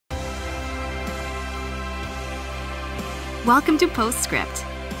Welcome to Postscript.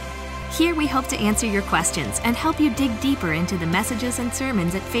 Here we hope to answer your questions and help you dig deeper into the messages and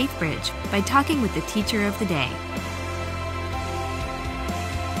sermons at Faithbridge by talking with the teacher of the day.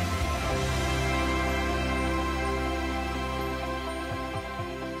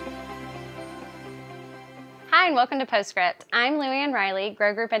 Hi, and welcome to Postscript. I'm Luann Riley,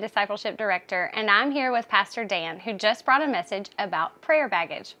 Grow Group and Discipleship Director, and I'm here with Pastor Dan, who just brought a message about prayer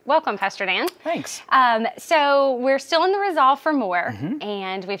baggage. Welcome, Pastor Dan. Thanks. So we're still in the resolve for more,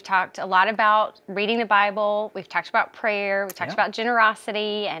 and we've talked a lot about reading the Bible. We've talked about prayer. We've talked about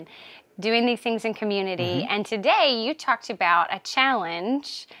generosity and doing these things in community. And today you talked about a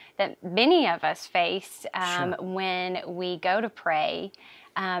challenge that many of us face when we go to pray.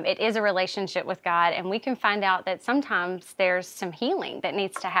 It is a relationship with God, and we can find out that sometimes there's some healing that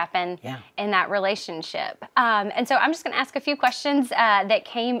needs to happen in that relationship. And so I'm just going to ask a few questions that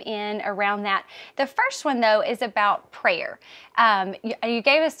came in around that. The first one, though, is about prayer. You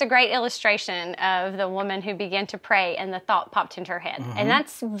gave us a great illustration of the woman who began to pray and the thought popped into her head, and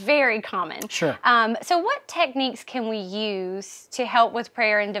that's very common. Sure. So what techniques can we use to help with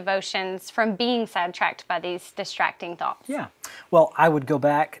prayer and devotions from being sidetracked by these distracting thoughts? Yeah. Well, I would go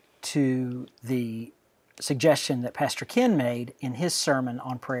back to the suggestion that Pastor Ken made in his sermon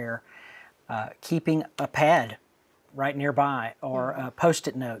on prayer, keeping a pad right nearby or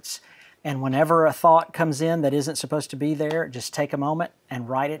Post-it notes. And whenever a thought comes in that isn't supposed to be there, just take a moment and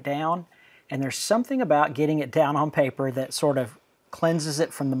write it down. And there's something about getting it down on paper that sort of cleanses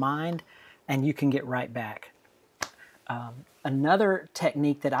it from the mind, and you can get right back. Another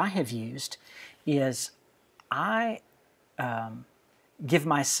technique that I have used is I give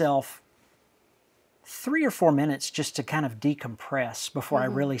myself 3 or 4 minutes just to kind of decompress before I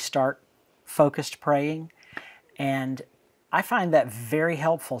really start focused praying. And I find that very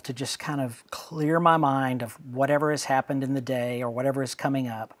helpful to just kind of clear my mind of whatever has happened in the day or whatever is coming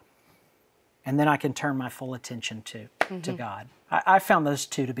up. And then I can turn my full attention to God. I found those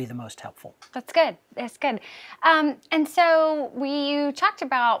two to be the most helpful. That's good. That's good. And so you talked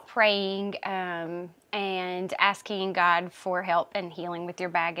about praying and asking God for help and healing with your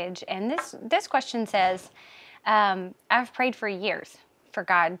baggage. And this question says, I've prayed for years for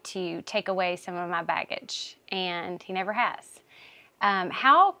God to take away some of my baggage, and He never has.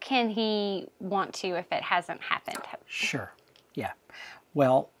 How can He want to if it hasn't happened? Sure. Yeah.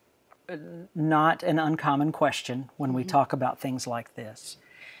 Well, not an uncommon question when we talk about things like this.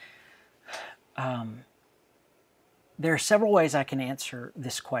 There are several ways I can answer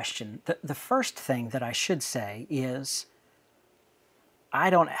this question. The first thing that I should say is I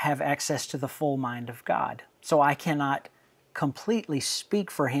don't have access to the full mind of God, so I cannot completely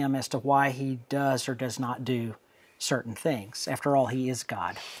speak for Him as to why He does or does not do certain things. After all, He is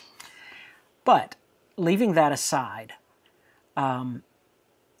God. But leaving that aside,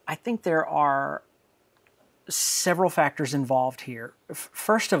 I think there are several factors involved here.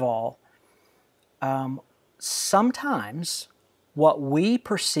 First of all, sometimes what we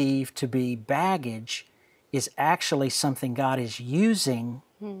perceive to be baggage is actually something God is using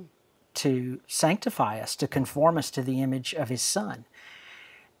to sanctify us, to conform us to the image of His Son.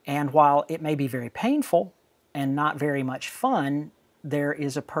 And while it may be very painful and not very much fun, there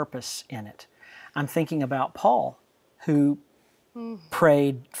is a purpose in it. I'm thinking about Paul, who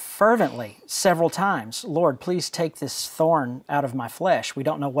prayed fervently several times, Lord, please take this thorn out of my flesh. We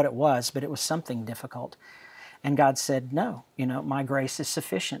don't know what it was, but it was something difficult. And God said, no, my grace is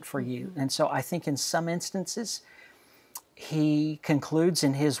sufficient for you. And so I think in some instances, He concludes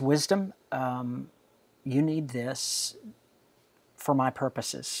in His wisdom, you need this for my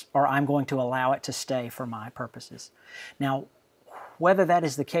purposes, or I'm going to allow it to stay for my purposes. Now, whether that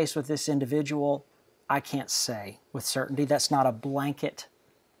is the case with this individual, I can't say with certainty. That's not a blanket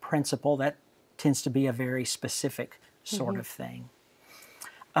principle. That tends to be a very specific sort of thing.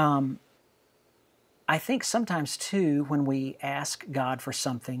 I think sometimes, too, when we ask God for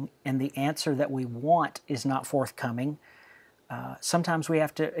something and the answer that we want is not forthcoming, sometimes we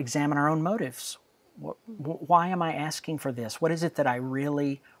have to examine our own motives. Why am I asking for this? What is it that I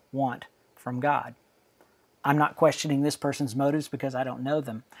really want from God? I'm not questioning this person's motives because I don't know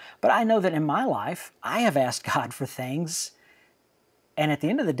them. But I know that in my life, I have asked God for things, and at the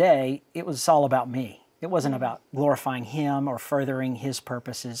end of the day, it was all about me. It wasn't about glorifying Him or furthering His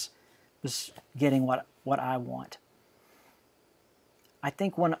purposes. It was getting what I want. I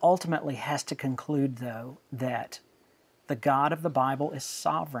think one ultimately has to conclude, though, that the God of the Bible is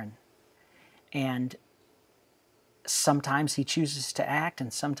sovereign. And sometimes He chooses to act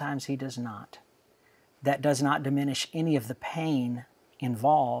and sometimes He does not. That does not diminish any of the pain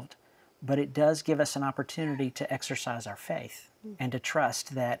involved, but it does give us an opportunity to exercise our faith and to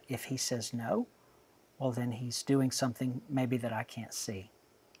trust that if he says no, well, then he's doing something maybe that I can't see.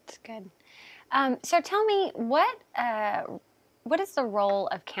 That's good. So tell me, what is the role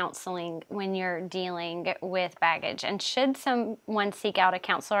of counseling when you're dealing with baggage? And should someone seek out a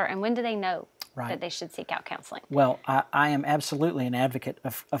counselor, and when do they know that they should seek out counseling? Well, I am absolutely an advocate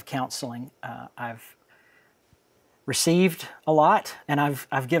of counseling. I've received a lot, and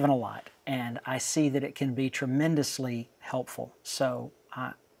I've given a lot, and I see that it can be tremendously helpful. So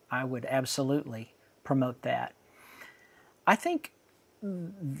I would absolutely promote that. I think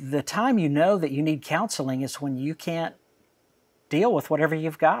the time you know that you need counseling is when you can't deal with whatever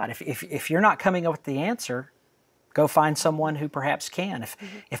you've got. If you're not coming up with the answer, go find someone who perhaps can.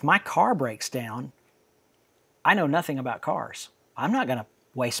 If my car breaks down, I know nothing about cars. I'm not going to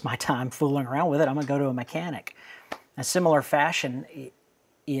waste my time fooling around with it. I'm going to go to a mechanic. In similar fashion,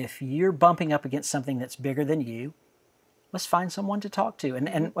 if you're bumping up against something that's bigger than you, let's find someone to talk to.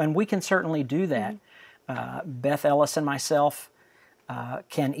 And we can certainly do that. Beth Ellis and myself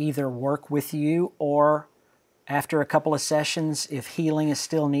can either work with you, or after a couple of sessions, if healing is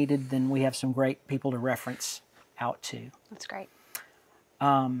still needed, then we have some great people to reference out to. That's great.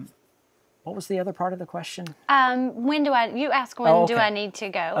 What was the other part of the question? You asked when do I need to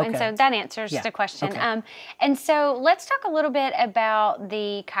go? Okay. And so that answers the question. Okay. And so let's talk a little bit about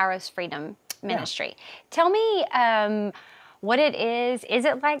the Kairos Freedom Ministry. Tell me what it is. Is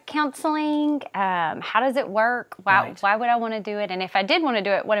it like counseling? How does it work? Why would I want to do it? And if I did want to do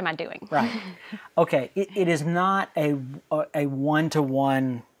it, what am I doing? Right. Okay. It is not a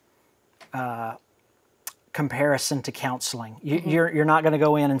one-to-one comparison to counseling. You're not going to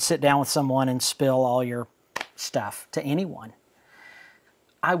go in and sit down with someone and spill all your stuff to anyone.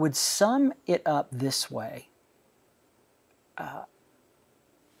 I would sum it up this way.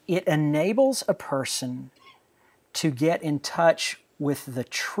 It enables a person to get in touch with the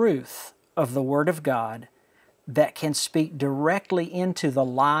truth of the Word of God that can speak directly into the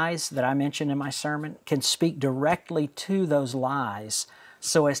lies that I mentioned in my sermon, can speak directly to those lies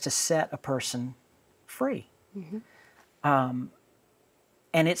so as to set a person free. And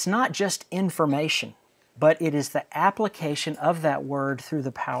it's not just information, but it is the application of that word through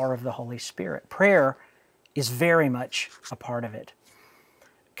the power of the Holy Spirit. Prayer is very much a part of it.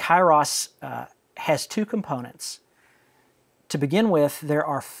 Kairos has two components. To begin with, there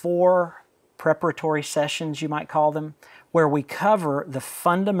are 4 preparatory sessions, you might call them, where we cover the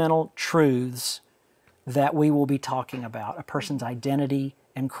fundamental truths that we will be talking about: a person's identity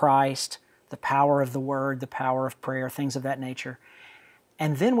in Christ, the power of the Word, the power of prayer, things of that nature.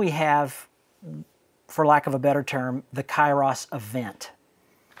 And then we have, for lack of a better term, the Kairos event.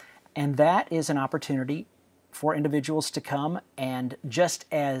 And that is an opportunity for individuals to come, and just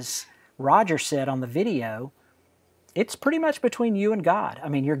as Roger said on the video, it's pretty much between you and God. I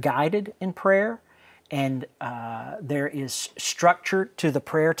mean, you're guided in prayer, and there is structure to the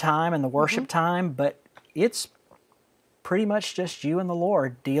prayer time and the worship time, but it's pretty much just you and the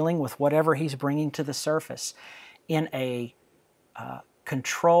Lord dealing with whatever He's bringing to the surface in a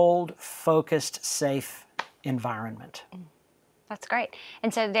controlled, focused, safe environment. That's great.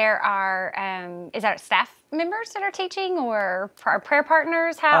 And so there are, is that staff members that are teaching, or prayer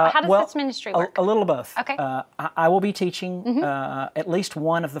partners? How does this ministry work? A little of both. Okay. I will be teaching at least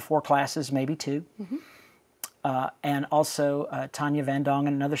one of the 4 classes, maybe 2. And also Tanya Van Dongen,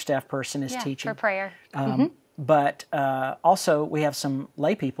 another staff person, is teaching. For prayer. But also we have some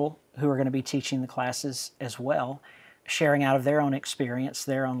lay people who are going to be teaching the classes as well, sharing out of their own experience,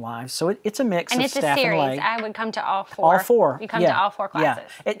 their own lives. So it's a mix of staff and lay. And it's a series. I would come to all 4. All 4. You come to all 4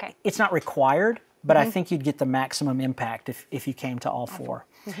 classes. Yeah. Okay. It's not required, but I think you'd get the maximum impact if you came to all 4.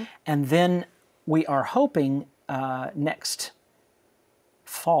 And then we are hoping next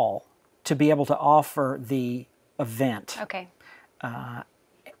fall to be able to offer the event. Okay.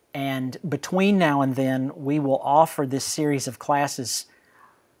 And between now and then, we will offer this series of classes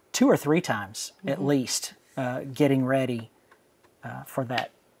 2 or 3 times at least, getting ready for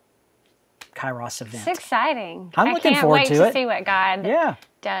that Kairos event. It's exciting. I'm looking forward to it. I can't wait to see what God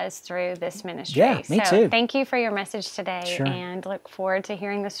does through this ministry. Yeah, me too. Thank you for your message today, Sure. and look forward to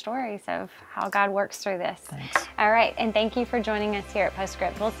hearing the stories of how God works through this. Thanks. All right, and thank you for joining us here at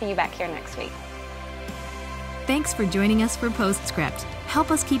Postscript. We'll see you back here next week. Thanks for joining us for Postscript.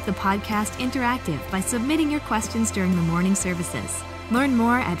 Help us keep the podcast interactive by submitting your questions during the morning services. Learn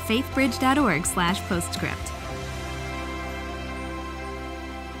more at faithbridge.org/postscript.